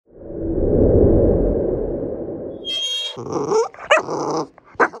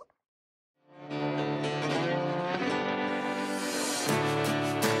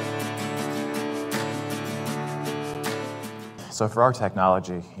So for our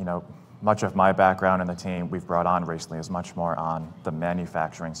technology, much of my background and the team we've brought on recently is much more on the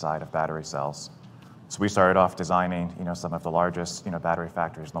manufacturing side of battery cells. So we started off designing, some of the largest, battery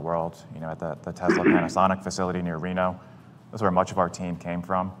factories in the world, at the Tesla Panasonic facility near Reno. That's where much of our team came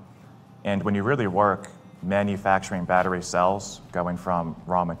from. And when you really work manufacturing battery cells, going from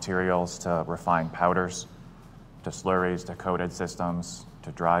raw materials to refined powders, to slurries, to coated systems,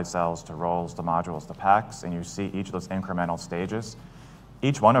 to dried cells, to rolls, to modules, to packs, and you see each of those incremental stages,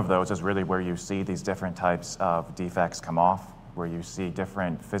 each one of those is really where you see these different types of defects come off, where you see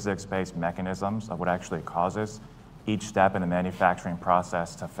different physics-based mechanisms of what actually causes each step in the manufacturing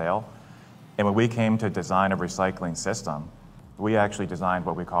process to fail. And when we came to design a recycling system, we actually designed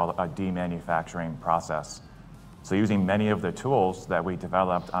what we call a demanufacturing process. So using many of the tools that we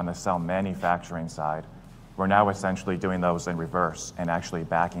developed on the cell manufacturing side, we're now essentially doing those in reverse and actually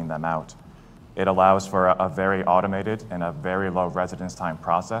backing them out. It allows for a very automated and a very low residence time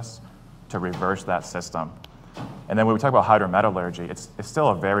process to reverse that system. And then when we talk about hydrometallurgy, it's still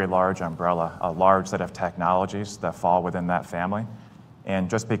a very large umbrella, a large set of technologies that fall within that family. And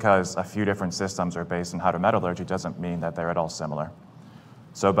just because a few different systems are based in hydrometallurgy doesn't mean that they're at all similar.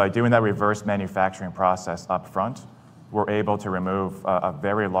 So by doing that reverse manufacturing process up front, we're able to remove a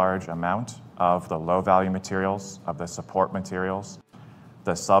very large amount of the low-value materials, of the support materials,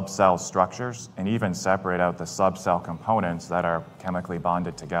 the sub-cell structures, and even separate out the sub-cell components that are chemically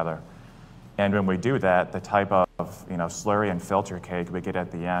bonded together. And when we do that, the type of slurry and filter cake we get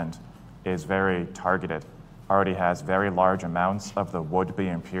at the end is very targeted, already has very large amounts of the would-be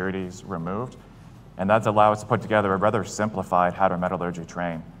impurities removed, and that's allowed us to put together a rather simplified hydrometallurgy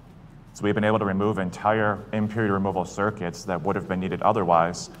train. So we've been able to remove entire impurity removal circuits that would have been needed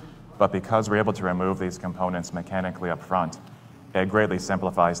otherwise, but because we're able to remove these components mechanically up front, it greatly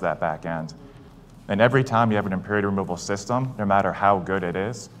simplifies that back end. And every time you have an impurity removal system, no matter how good it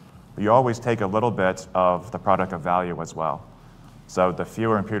is, you always take a little bit of the product of value as well. So the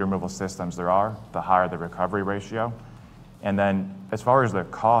fewer impurity removal systems there are, the higher the recovery ratio. And then as far as the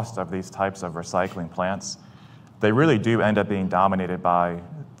cost of these types of recycling plants, they really do end up being dominated by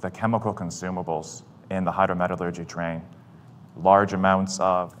the chemical consumables in the hydrometallurgy train. Large amounts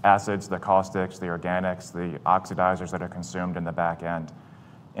of acids, the caustics, the organics, the oxidizers that are consumed in the back end.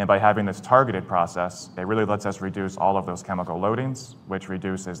 And by having this targeted process, it really lets us reduce all of those chemical loadings, which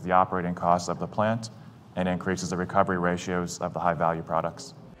reduces the operating costs of the plant and increases the recovery ratios of the high-value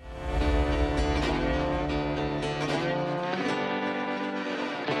products.